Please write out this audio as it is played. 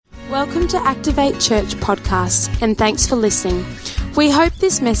Welcome to Activate Church podcast, and thanks for listening. We hope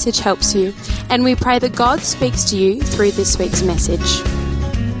this message helps you, and we pray that God speaks to you through this week's message.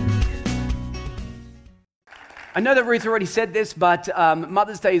 I know that Ruth already said this, but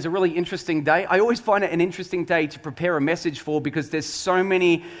Mother's Day is a really interesting day. I always find it an interesting day to prepare a message for because there's so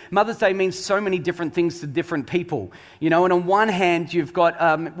many, Mother's Day means so many different things to different people. You know, and on one hand, you've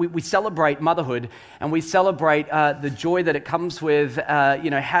got, we celebrate motherhood and we celebrate the joy that it comes with,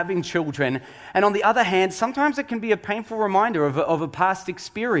 having children. And on the other hand, sometimes it can be a painful reminder of a past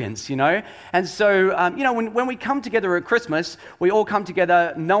experience, you know. And so, when we come together at Christmas, we all come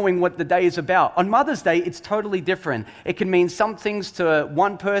together knowing what the day is about. On Mother's Day, it's totally different. It can mean some things to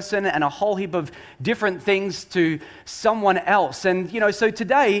one person and a whole heap of different things to someone else. And, so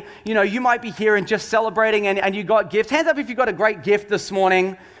today, you might be here and just celebrating and you got gifts. Hands up if you got a great gift this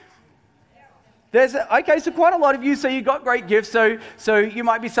morning. So quite a lot of you say you got great gifts, so you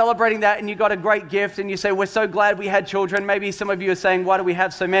might be celebrating that and you got a great gift and you say, we're so glad we had children. Maybe some of you are saying, why do we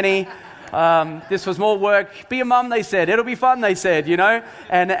have so many? This was more work. Be a mum, they said. It'll be fun, they said,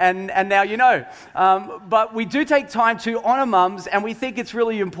 and now you know. But we do take time to honor mums, and we think it's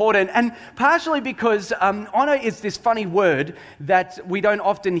really important, and partially because honor is this funny word that we don't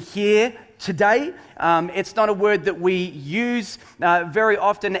often hear today. It's not a word that we use very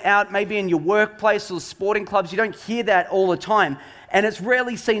often out, maybe in your workplace or sporting clubs. You don't hear that all the time, and it's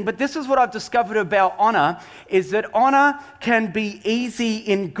rarely seen. But this is what I've discovered about honor, is that honor can be easy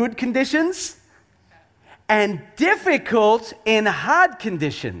in good conditions and difficult in hard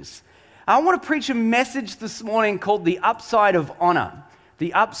conditions. I want to preach a message this morning called The Upside of Honor.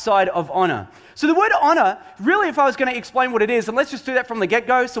 The upside of honor. So the word honor, really, if I was going to explain what it is, and let's just do that from the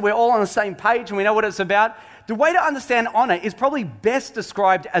get-go so we're all on the same page and we know what it's about. The way to understand honor is probably best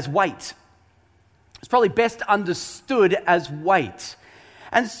described as weight. It's probably best understood as weight.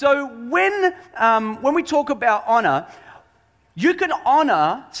 And so when we talk about honor, you can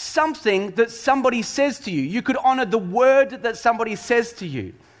honor something that somebody says to you. You could honor the word that somebody says to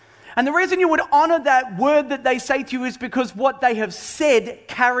you. And the reason you would honor that word that they say to you is because what they have said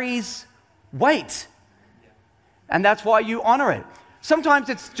carries weight. And that's why you honor it. Sometimes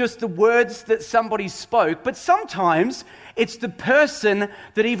it's just the words that somebody spoke, but sometimes it's the person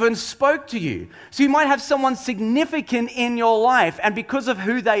that even spoke to you. So you might have someone significant in your life, and because of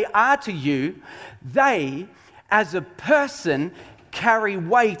who they are to you, they, as a person, carry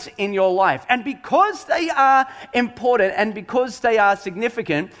weight in your life. And because they are important and because they are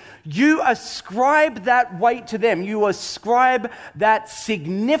significant, you ascribe that weight to them. You ascribe that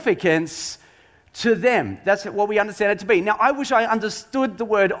significance to them. That's what we understand it to be. Now, I wish I understood the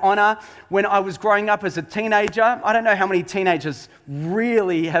word honor when I was growing up as a teenager. I don't know how many teenagers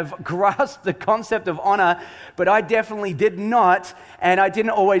really have grasped the concept of honor, but I definitely did not, and I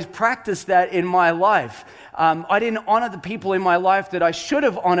didn't always practice that in my life. I didn't honor the people in my life that I should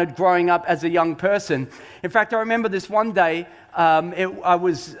have honored growing up as a young person. In fact, I remember this one day,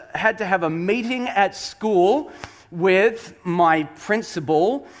 I had to have a meeting at school with my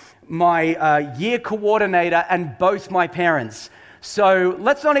principal, my year coordinator, and both my parents. So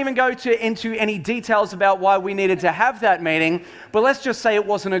let's not even go into any details about why we needed to have that meeting, but let's just say it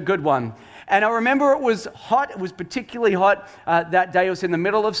wasn't a good one. And I remember it was hot. It was particularly hot that day. It was in the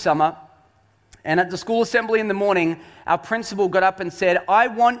middle of summer. And at the school assembly in the morning, our principal got up and said, I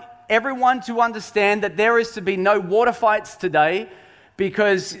want everyone to understand that there is to be no water fights today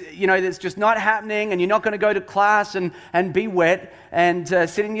because, it's just not happening and you're not going to go to class and be wet and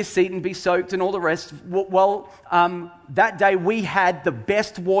sit in your seat and be soaked and all the rest. Well, that day we had the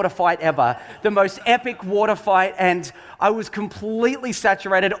best water fight ever, the most epic water fight, and I was completely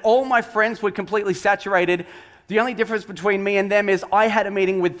saturated. All my friends were completely saturated. The only difference between me and them is I had a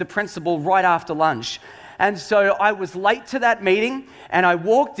meeting with the principal right after lunch. And so I was late to that meeting, and I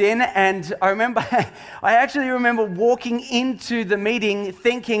walked in, and I actually remember walking into the meeting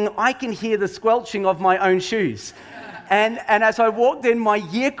thinking, I can hear the squelching of my own shoes. And as I walked in, my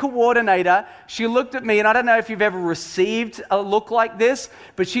year coordinator, she looked at me, and I don't know if you've ever received a look like this,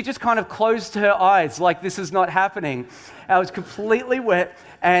 but she just kind of closed her eyes like this is not happening. I was completely wet,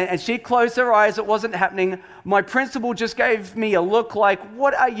 and she closed her eyes. It wasn't happening. My principal just gave me a look like,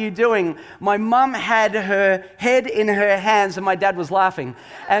 what are you doing? My mum had her head in her hands, and my dad was laughing.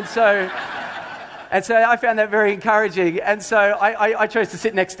 And so I found that very encouraging. And so I chose to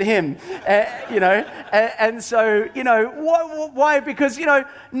sit next to him, And so, why? Because,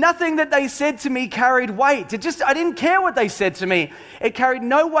 nothing that they said to me carried weight. I didn't care what they said to me. It carried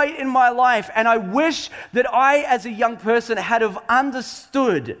no weight in my life. And I wish that I, as a young person, had have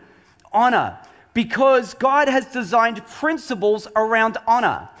understood honor because God has designed principles around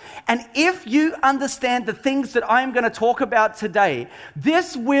honor. And if you understand the things that I'm going to talk about today,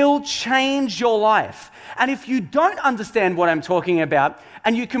 this will change your life. And if you don't understand what I'm talking about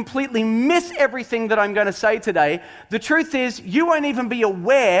and you completely miss everything that I'm going to say today, the truth is you won't even be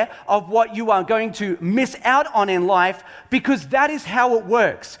aware of what you are going to miss out on in life, because that is how it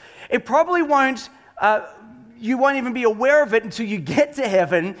works. It probably won't you won't even be aware of it until you get to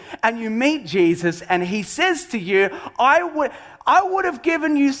heaven and you meet Jesus and he says to you, I would have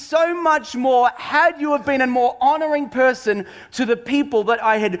given you so much more had you have been a more honoring person to the people that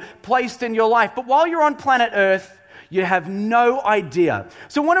I had placed in your life. But while you're on planet Earth, you have no idea.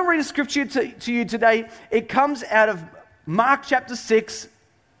 So I want to read a scripture to you today. It comes out of Mark chapter 6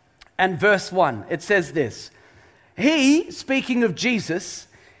 and verse 1. It says this: He, speaking of Jesus,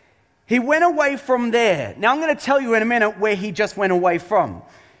 he went away from there. Now I'm going to tell you in a minute where he just went away from.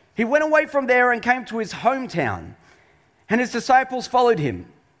 He went away from there and came to his hometown, and his disciples followed him.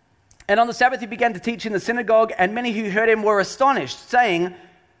 And on the Sabbath he began to teach in the synagogue, and many who heard him were astonished, saying,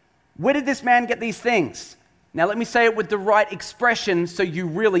 "Where did this man get these things?" Now let me say it with the right expression so you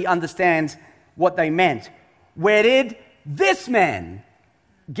really understand what they meant. Where did this man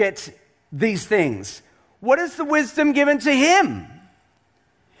get these things? What is the wisdom given to him?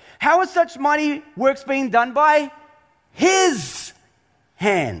 How are such mighty works being done by his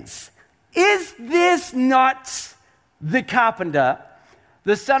hands? Is this not the carpenter,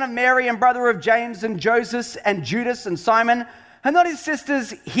 the son of Mary and brother of James and Joseph and Judas and Simon? Are not his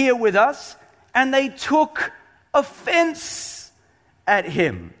sisters here with us? And they took offense at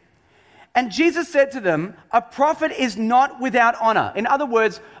him. And Jesus said to them, a prophet is not without honor. In other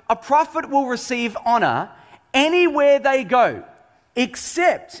words, a prophet will receive honor anywhere they go.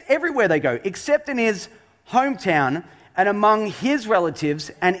 Everywhere they go, except in his hometown and among his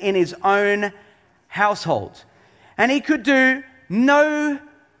relatives and in his own household. And he could do no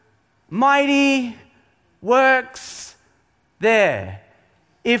mighty works there.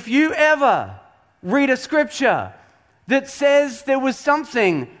 If you ever read a scripture that says there was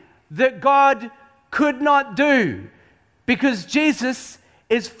something that God could not do, because Jesus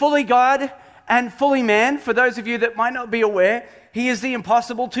is fully God and fully man, for those of you that might not be aware, he is the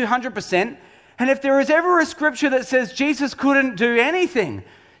impossible 200%. And if there is ever a scripture that says Jesus couldn't do anything,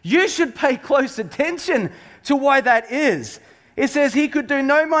 you should pay close attention to why that is. It says he could do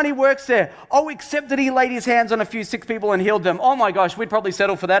no mighty works there. Oh, except that he laid his hands on a few sick people and healed them. Oh my gosh, we'd probably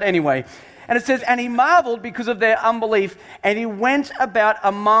settle for that anyway. And it says, and he marveled because of their unbelief, and he went about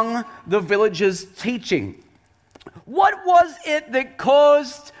among the villages teaching. What was it that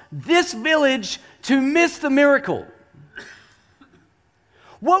caused this village to miss the miracle?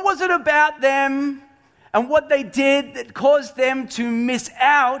 What was it about them and what they did that caused them to miss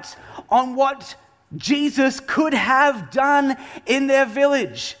out on what Jesus could have done in their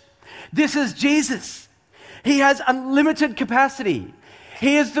village? This is Jesus. He has unlimited capacity.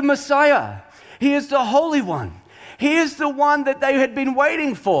 He is the Messiah. He is the Holy One. He is the one that they had been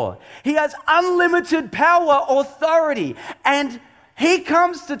waiting for. He has unlimited power, authority, and he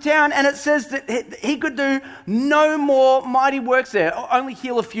comes to town, and it says that he could do no more mighty works there, only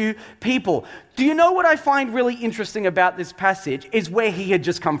heal a few people. Do you know what I find really interesting about this passage is where he had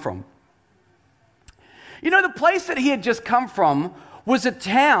just come from? You know, the place that he had just come from was a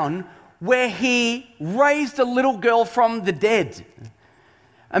town where he raised a little girl from the dead.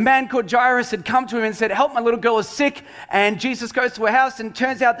 A man called Jairus had come to him and said, help, my little girl is sick. And Jesus goes to her house, and it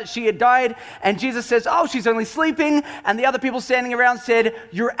turns out that she had died. And Jesus says, oh, she's only sleeping. And the other people standing around said,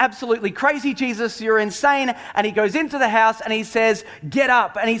 you're absolutely crazy, Jesus, you're insane. And he goes into the house and he says, get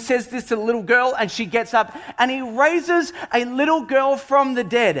up. And he says this to the little girl, and she gets up, and he raises a little girl from the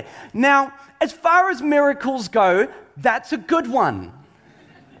dead. Now, as far as miracles go, that's a good one.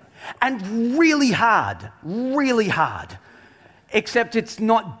 And really hard. Except it's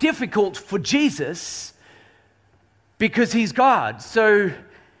not difficult for Jesus because he's God. So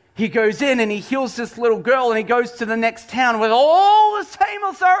he goes in and he heals this little girl, and he goes to the next town with all the same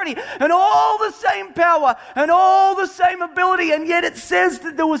authority and all the same power and all the same ability. And yet it says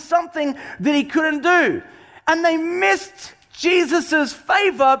that there was something that he couldn't do. And they missed Jesus'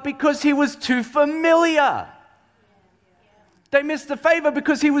 favor because he was too familiar. They missed the favor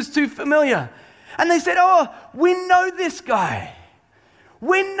because he was too familiar. And they said, oh, we know this guy.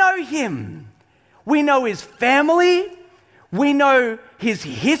 We know him. We know his family. We know his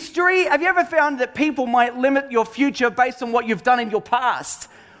history. Have you ever found that people might limit your future based on what you've done in your past?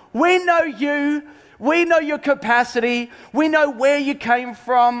 We know you. We know your capacity. We know where you came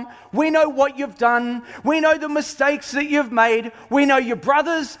from. We know what you've done. We know the mistakes that you've made. We know your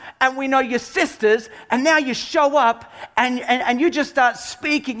brothers and we know your sisters. And now you show up and you just start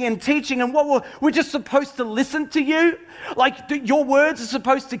speaking and teaching. And what we're just supposed to listen to you? Like your words are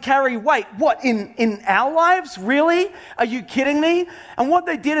supposed to carry weight. What, in our lives? Really? Are you kidding me? And what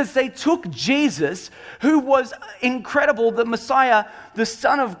they did is they took Jesus, who was incredible, the Messiah, the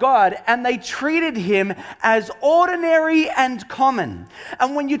Son of God, and they treated him as ordinary and common.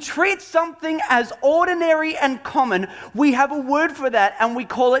 And when you treat something as ordinary and common, we have a word for that and we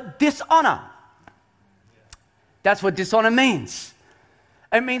call it dishonor. That's what dishonor means.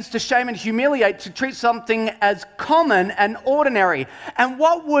 It means to shame and humiliate, to treat something as common and ordinary. And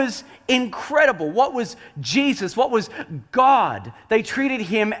what was incredible, what was Jesus, what was God? They treated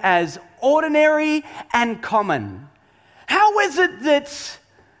him as ordinary and common. How is it that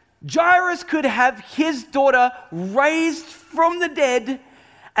Jairus could have his daughter raised from the dead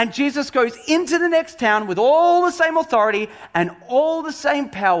and Jesus goes into the next town with all the same authority and all the same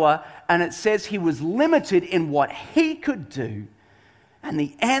power, and it says he was limited in what he could do? And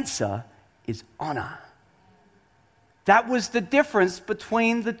the answer is honor. That was the difference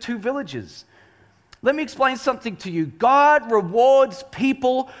between the two villages. Let me explain something to you. God rewards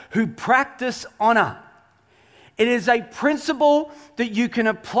people who practice honor. It is a principle that you can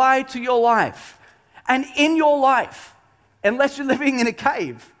apply to your life. And in your life, unless you're living in a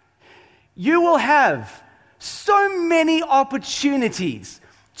cave, you will have so many opportunities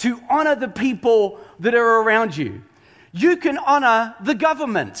to honor the people that are around you. You can honor the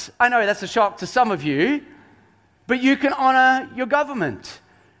government. I know that's a shock to some of you, but you can honor your government.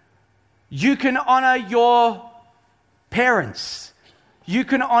 You can honor your parents. You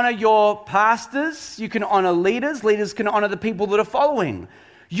can honor your pastors. You can honor leaders. Leaders can honor the people that are following.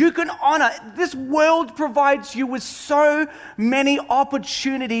 You can honor. This world provides you with so many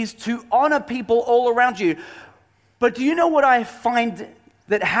opportunities to honor people all around you. But do you know what I find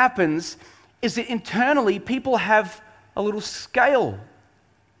that happens is that internally people have a little scale.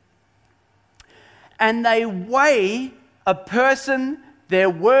 And they weigh a person, their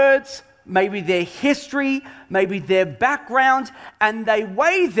words, maybe their history, maybe their background, and they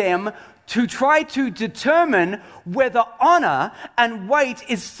weigh them to try to determine whether honor and weight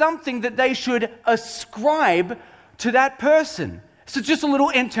is something that they should ascribe to that person. So just a little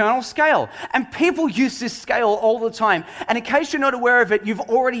internal scale. And people use this scale all the time. And in case you're not aware of it, you've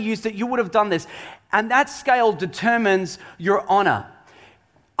already used it, you would have done this. And that scale determines your honor.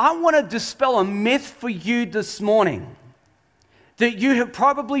 I want to dispel a myth for you this morning that you have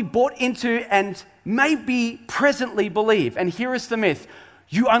probably bought into and maybe presently believe. And here is the myth.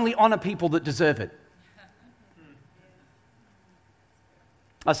 You only honor people that deserve it.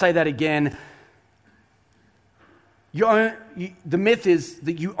 I'll say that again. The myth is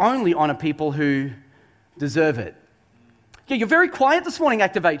that you only honor people who deserve it. Yeah, you're very quiet this morning,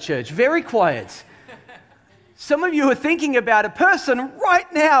 Activate Church. Very quiet. Some of you are thinking about a person right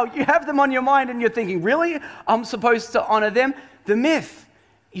now. You have them on your mind and you're thinking, really? I'm supposed to honor them? The myth,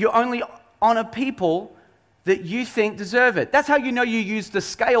 you only honor people that you think deserve it. That's how you know you use the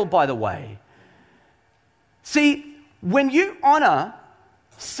scale, by the way. See, when you honor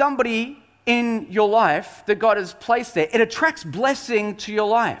somebody in your life that God has placed there, it attracts blessing to your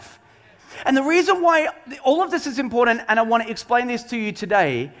life. And the reason why all of this is important, and I want to explain this to you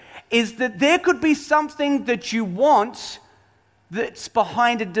today, is that there could be something that you want that's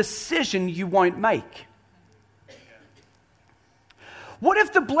behind a decision you won't make. What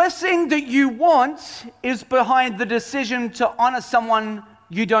if the blessing that you want is behind the decision to honor someone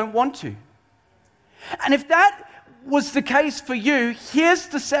you don't want to? And if that was the case for you, here's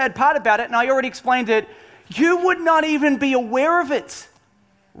the sad part about it, and I already explained it. You would not even be aware of it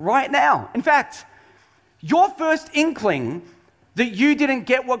right now. In fact, your first inkling that you didn't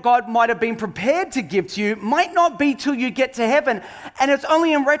get what God might have been prepared to give to you might not be till you get to heaven. And it's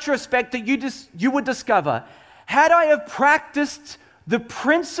only in retrospect that you would discover, had I have practiced the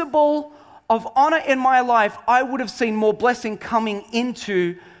principle of honor in my life, I would have seen more blessing coming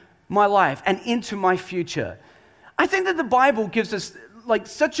into my life and into my future. I think that the Bible gives us like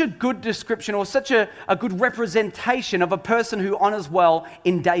such a good description or such a good representation of a person who honors well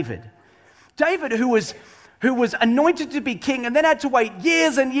in David. David, who was anointed to be king and then had to wait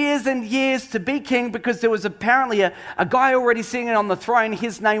years and years and years to be king because there was apparently a guy already sitting on the throne.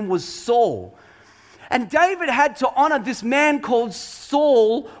 His name was Saul. And David had to honor this man called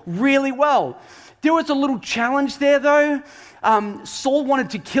Saul really well. There was a little challenge there though. Saul wanted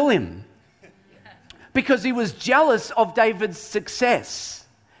to kill him because he was jealous of David's success.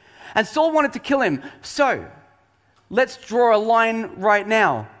 And Saul wanted to kill him. So, let's draw a line right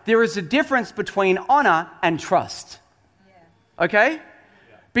now. There is a difference between honor and trust. Okay?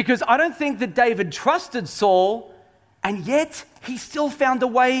 Because I don't think that David trusted Saul, and yet he still found a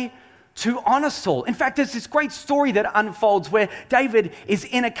way to honor Saul. In fact, there's this great story that unfolds where David is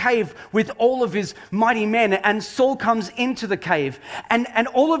in a cave with all of his mighty men, and Saul comes into the cave, and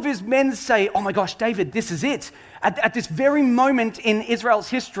all of his men say, oh my gosh, David, this is it. At this very moment in Israel's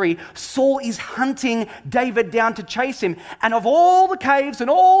history, Saul is hunting David down to chase him. And of all the caves in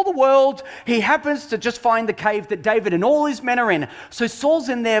all the world, he happens to just find the cave that David and all his men are in. So Saul's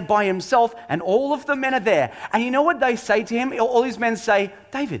in there by himself, and all of the men are there. And you know what they say to him? All his men say,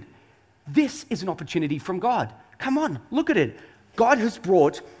 David, this is an opportunity from God. Come on, look at it. God has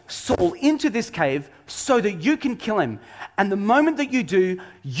brought Saul into this cave so that you can kill him. And the moment that you do,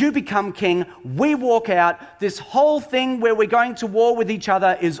 you become king. We walk out. This whole thing where we're going to war with each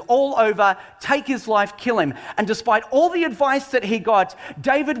other is all over. Take his life, kill him. And despite all the advice that he got,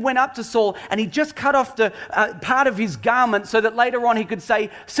 David went up to Saul and he just cut off the part of his garment so that later on he could say,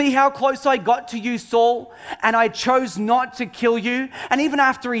 see how close I got to you, Saul, and I chose not to kill you. And even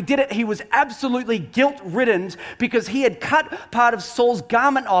after he did it, he was absolutely guilt-ridden because he had cut part of Saul's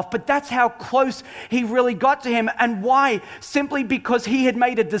garment off. But that's how close he really got to him. And why? Simply because he had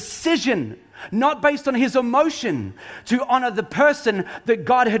made a decision, not based on his emotion, to honor the person that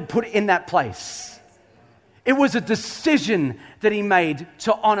God had put in that place. It was a decision that he made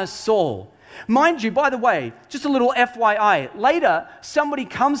to honor Saul. Mind you, by the way, just a little FYI, later somebody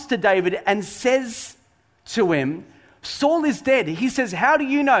comes to David and says to him, Saul is dead. He says, how do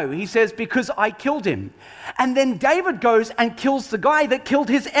you know? He says, because I killed him. And then David goes and kills the guy that killed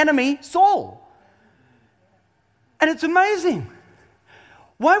his enemy, Saul. And it's amazing.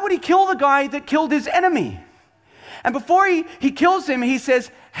 Why would he kill the guy that killed his enemy? And before he kills him, he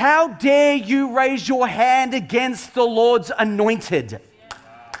says, how dare you raise your hand against the Lord's anointed?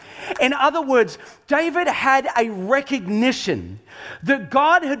 In other words, David had a recognition that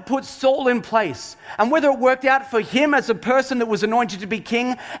God had put Saul in place. And whether it worked out for him as a person that was anointed to be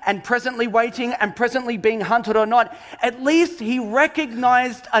king and presently waiting and presently being hunted or not, at least he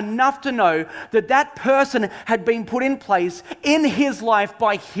recognized enough to know that that person had been put in place in his life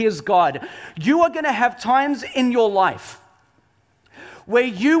by his God. You are going to have times in your life where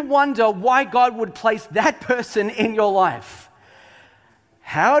you wonder why God would place that person in your life.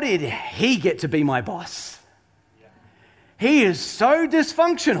 How did he get to be my boss? He is so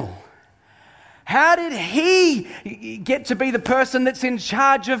dysfunctional. How did he get to be the person that's in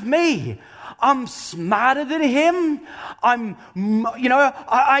charge of me? I'm smarter than him.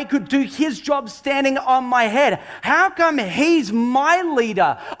 I could do his job standing on my head. How come he's my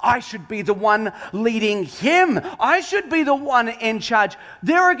leader? I should be the one leading him. I should be the one in charge.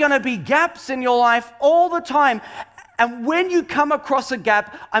 There are going to be gaps in your life all the time. And when you come across a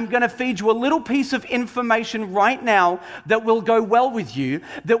gap, I'm going to feed you a little piece of information right now that will go well with you,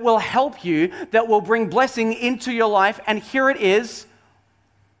 that will help you, that will bring blessing into your life. And here it is.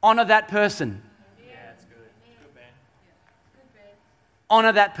 Honor that person. Yeah, that's good. Good, man.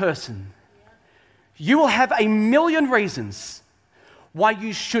 Honor that person. You will have a million reasons why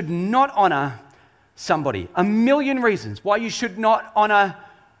you should not honor somebody. A million reasons why you should not honor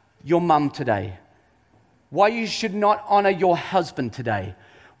your mum today. Why you should not honor your husband today.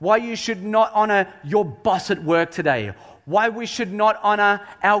 Why you should not honor your boss at work today. Why we should not honor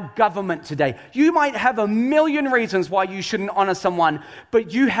our government today. You might have a million reasons why you shouldn't honor someone,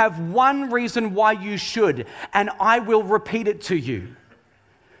 but you have one reason why you should, and I will repeat it to you.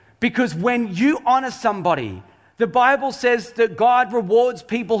 Because when you honor somebody, the Bible says that God rewards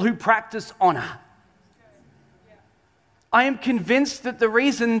people who practice honor. I am convinced that the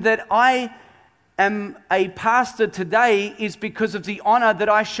reason that I am a pastor today is because of the honor that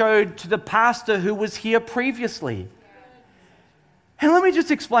I showed to the pastor who was here previously. And let me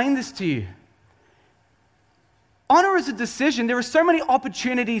just explain this to you. Honor is a decision. There are so many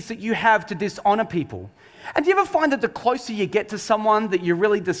opportunities that you have to dishonor people. And do you ever find that the closer you get to someone that you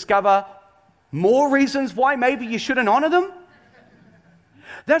really discover more reasons why maybe you shouldn't honor them?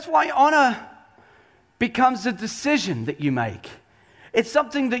 That's why honor becomes a decision that you make. It's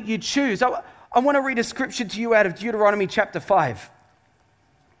something that you choose. I want to read a scripture to you out of Deuteronomy chapter 5.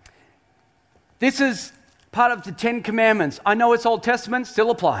 This is part of the 10 Commandments. I know it's Old Testament,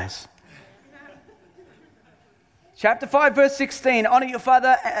 still applies. Chapter 5, verse 16. Honor your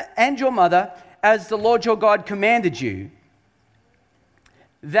father and your mother as the Lord your God commanded you,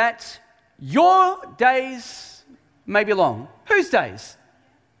 that your days may be long. Whose days?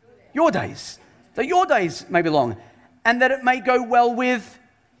 Your days. That your days may be long, and that it may go well with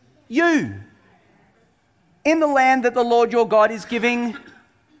you. In the land that the Lord your God is giving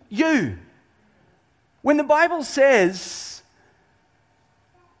you. When the Bible says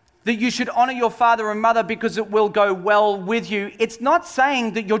that you should honor your father and mother because it will go well with you, it's not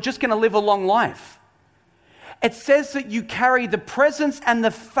saying that you're just going to live a long life. It says that you carry the presence and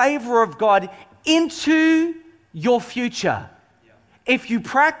the favor of God into your future if you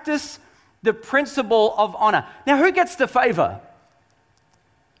practice the principle of honor. Now, who gets the favor?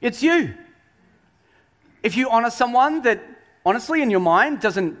 It's you. If you honor someone that honestly in your mind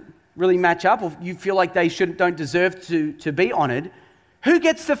doesn't really match up, or you feel like they don't deserve to be honored, who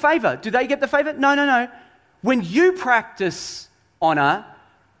gets the favor? Do they get the favor? No. When you practice honor,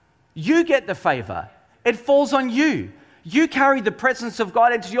 you get the favor. It falls on you. You carry the presence of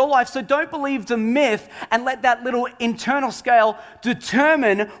God into your life, so don't believe the myth and let that little internal scale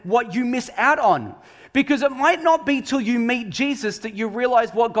determine what you miss out on. Because it might not be till you meet Jesus that you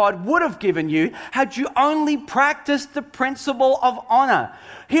realize what God would have given you had you only practiced the principle of honor.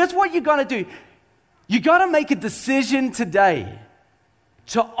 Here's what you got to do. You got to make a decision today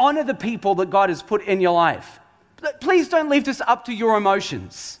to honor the people that God has put in your life. Please don't leave this up to your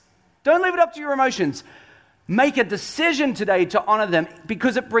emotions. Don't leave it up to your emotions. Make a decision today to honor them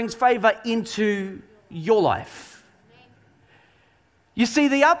because it brings favor into your life. You see,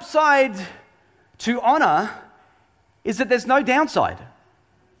 the upside to honor is that there's no downside.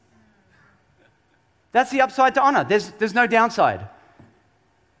 That's the upside to honor. There's no downside.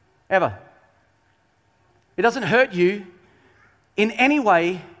 Ever. It doesn't hurt you in any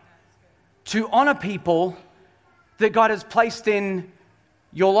way to honor people that God has placed in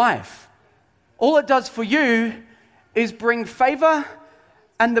your life. All it does for you is bring favor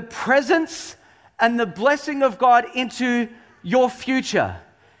and the presence and the blessing of God into your future.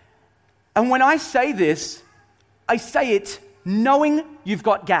 And when I say this, I say it knowing you've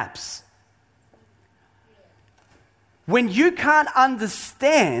got gaps. When you can't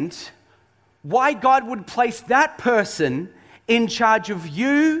understand why God would place that person in charge of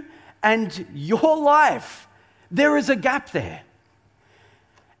you and your life, there is a gap there.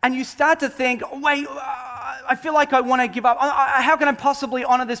 And you start to think, wait, I feel like I want to give up. How can I possibly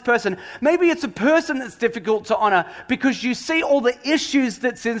honor this person? Maybe it's a person that's difficult to honor because you see all the issues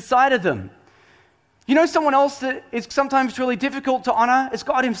that's inside of them. You know someone else that is sometimes really difficult to honor? It's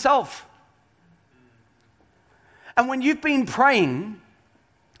God himself. And when you've been praying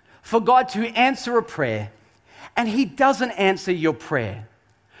for God to answer a prayer and he doesn't answer your prayer,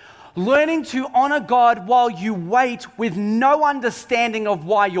 learning to honor God while you wait with no understanding of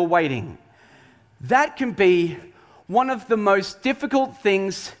why you're waiting, that can be one of the most difficult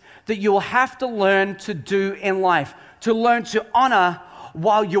things that you'll have to learn to do in life, to learn to honor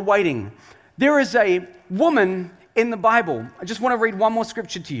while you're waiting. There is a woman in the Bible. I just want to read one more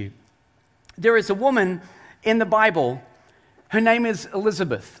scripture to you. There is a woman in the Bible. Her name is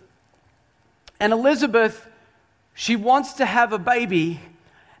Elizabeth. And Elizabeth, she wants to have a baby,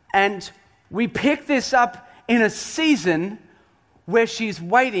 and we pick this up in a season where she's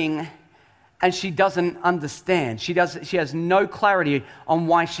waiting and she doesn't understand. She has no clarity on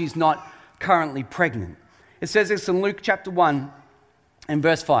why she's not currently pregnant. It says this in Luke chapter 1 and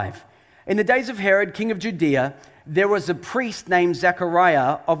verse 5. In the days of Herod, king of Judea, there was a priest named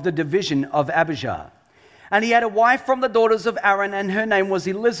Zechariah of the division of Abijah. And he had a wife from the daughters of Aaron, and her name was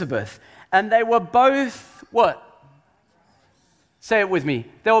Elizabeth. And they were both what? Say it with me.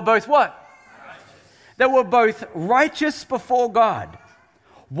 They were both what? Righteous. They were both righteous before God,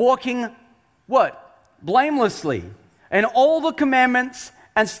 walking what? Blamelessly in all the commandments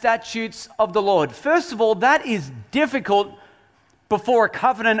and statutes of the Lord. First of all, that is difficult before a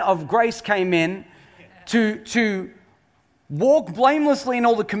covenant of grace came in to walk blamelessly in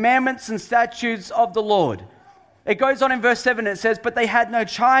all the commandments and statutes of the Lord. It goes on in verse 7, it says, but they had no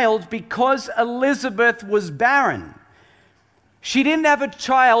child because Elizabeth was barren. She didn't have a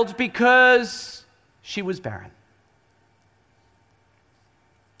child because she was barren.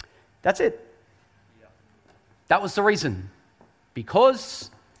 That's it. That was the reason. Because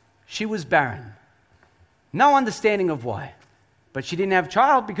she was barren. No understanding of why. But she didn't have a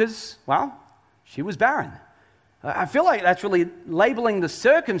child because, well, she was barren. I feel like that's really labeling the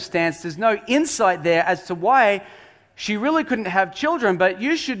circumstance. There's no insight there as to why she really couldn't have children. But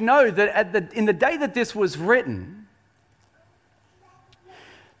you should know that in the day that this was written,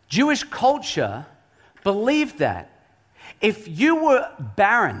 Jewish culture believed that if you were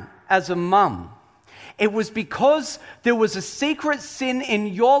barren as a mum, it was because there was a secret sin in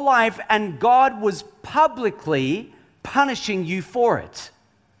your life and God was publicly punishing you for it.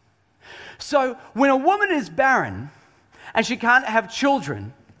 So when a woman is barren and she can't have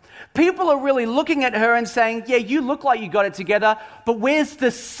children, People are really looking at her and saying, yeah, you look like you got it together, but where's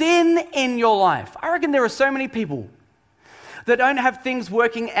the sin in your life? I reckon there are so many people that don't have things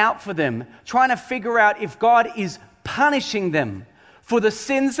working out for them, trying to figure out if God is punishing them for the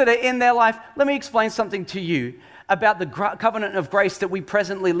sins that are in their life. Let me explain something to you about the covenant of grace that we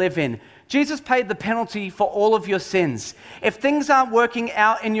presently live in. Jesus paid the penalty for all of your sins. If things aren't working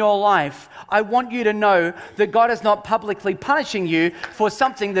out in your life, I want you to know that God is not publicly punishing you for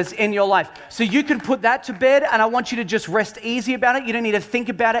something that's in your life. So you can put that to bed, and I want you to just rest easy about it. You don't need to think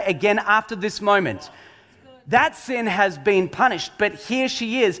about it again after this moment. That sin has been punished, but here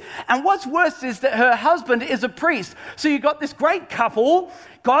she is. And what's worse is that her husband is a priest. So you've got this great couple,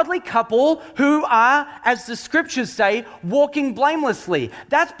 godly couple, who are, as the scriptures say, walking blamelessly.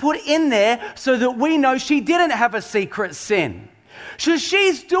 That's put in there so that we know she didn't have a secret sin. So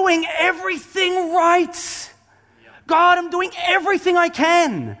she's doing everything right. God, I'm doing everything I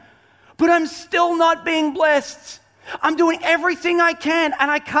can, but I'm still not being blessed. I'm doing everything I can, and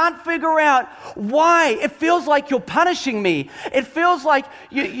I can't figure out why. It feels like you're punishing me. It feels like,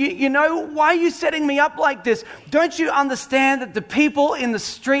 you know, why are you setting me up like this? Don't you understand that the people in the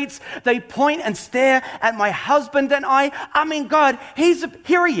streets, they point and stare at my husband and I mean, God,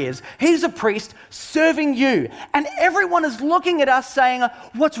 here he is. He's a priest serving you. And everyone is looking at us saying,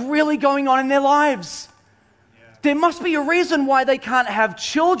 what's really going on in their lives? Yeah. There must be a reason why they can't have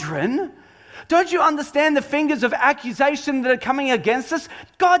children. Don't you understand the fingers of accusation that are coming against us?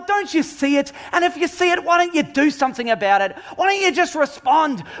 God, don't you see it? And if you see it, why don't you do something about it? Why don't you just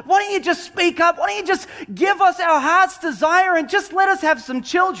respond? Why don't you just speak up? Why don't you just give us our heart's desire and just let us have some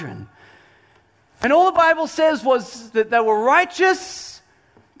children? And all the Bible says was that they were righteous,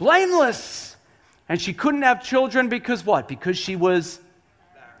 blameless, and she couldn't have children because what? Because she was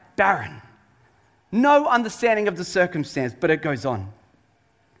barren. No understanding of the circumstance, but it goes on.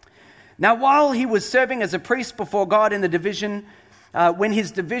 Now, while he was serving as a priest before God in the division, when his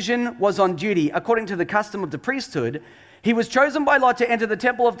division was on duty, according to the custom of the priesthood, he was chosen by lot to enter the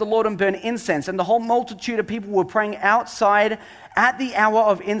temple of the Lord and burn incense. And the whole multitude of people were praying outside at the hour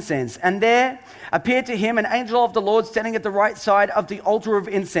of incense. And there appeared to him an angel of the Lord standing at the right side of the altar of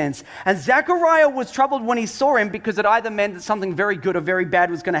incense. And Zechariah was troubled when he saw him, because it either meant that something very good or very bad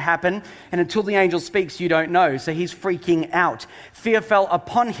was going to happen. And until the angel speaks, you don't know. So he's freaking out. Fear fell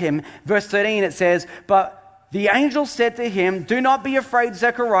upon him. Verse 13, it says, but the angel said to him, do not be afraid,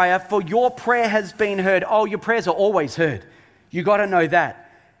 Zechariah, for your prayer has been heard. Oh, your prayers are always heard. You got to know that.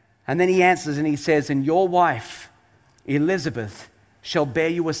 And then he answers and he says, and your wife, Elizabeth, shall bear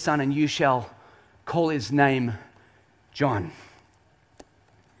you a son, and you shall call his name John.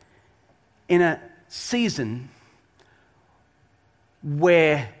 In a season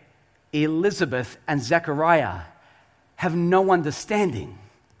where Elizabeth and Zechariah have no understanding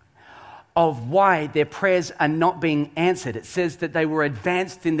of why their prayers are not being answered. It says that they were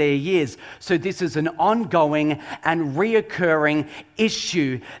advanced in their years. So this is an ongoing and reoccurring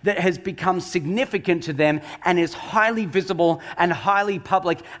issue that has become significant to them and is highly visible and highly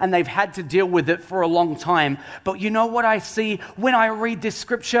public, and they've had to deal with it for a long time. But you know what I see when I read this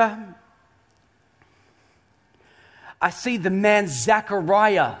scripture? I see the man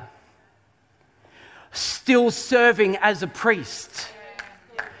Zechariah still serving as a priest,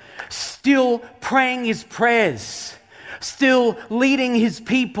 still praying his prayers, still leading his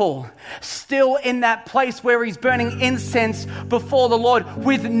people, still in that place where he's burning incense before the Lord,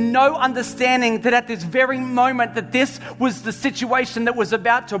 with no understanding that at this very moment that this was the situation that was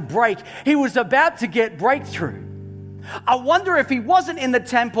about to break. He was about to get breakthrough. I wonder if he wasn't in the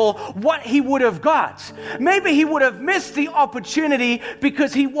temple, what he would have got. Maybe he would have missed the opportunity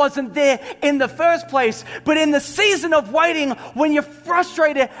because he wasn't there in the first place. But in the season of waiting, when you're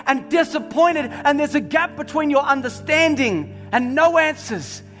frustrated and disappointed and there's a gap between your understanding and no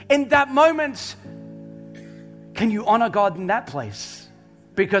answers, in that moment, can you honor God in that place?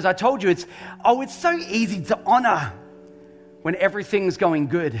 Because I told you, it's so easy to honor when everything's going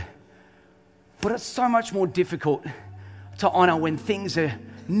good. But it's so much more difficult to honor when things are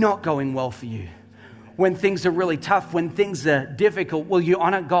not going well for you, when things are really tough, when things are difficult. Will you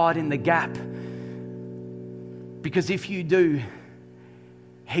honor God in the gap? Because if you do,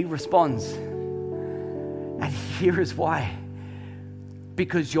 he responds. And here is why.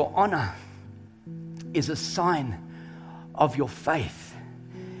 Because your honor is a sign of your faith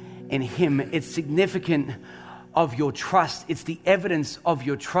in him. It's significant of your trust. It's the evidence of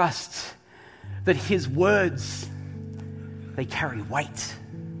your trust that his words, they carry weight.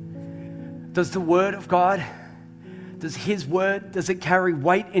 Does the word of God, does his word, does it carry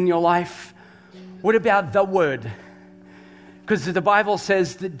weight in your life? What about the word? Because the Bible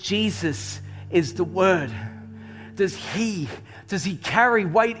says that Jesus is the Word. Does he carry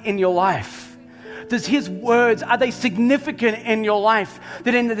weight in your life? Does his words, are they significant in your life?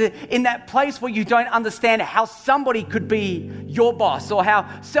 That in that place where you don't understand how somebody could be your boss, or how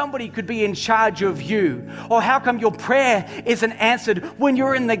somebody could be in charge of you, or how come your prayer isn't answered when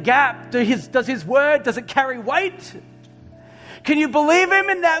you're in the gap? Does his word, does it carry weight? Can you believe him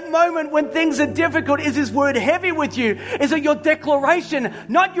in that moment when things are difficult? Is his word heavy with you? Is it your declaration,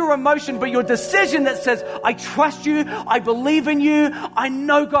 not your emotion, but your decision that says, I trust you, I believe in you, I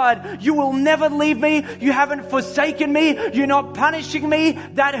know, God, you will never leave me, you haven't forsaken me, you're not punishing me,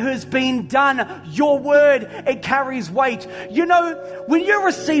 that has been done. Your word, it carries weight. You know, when you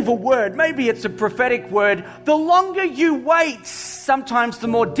receive a word, maybe it's a prophetic word, the longer you wait, sometimes the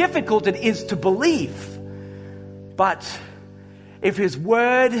more difficult it is to believe. But if his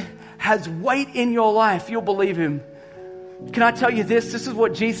word has weight in your life, you'll believe him. Can I tell you this? This is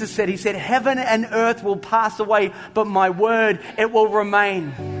what Jesus said. He said, heaven and earth will pass away, but my word, it will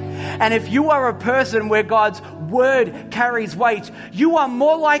remain. And if you are a person where God's word carries weight, you are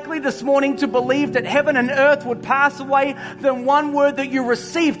more likely this morning to believe that heaven and earth would pass away than one word that you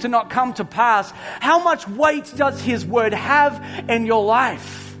receive to not come to pass. How much weight does his word have in your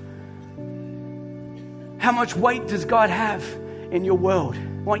life? How much weight does God have in your world?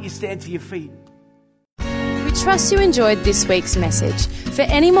 Why don't you stand to your feet? We trust you enjoyed this week's message. For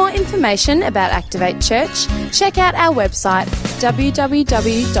any more information about Activate Church, check out our website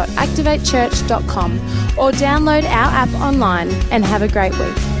www.activatechurch.com or download our app online, and have a great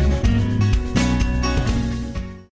week.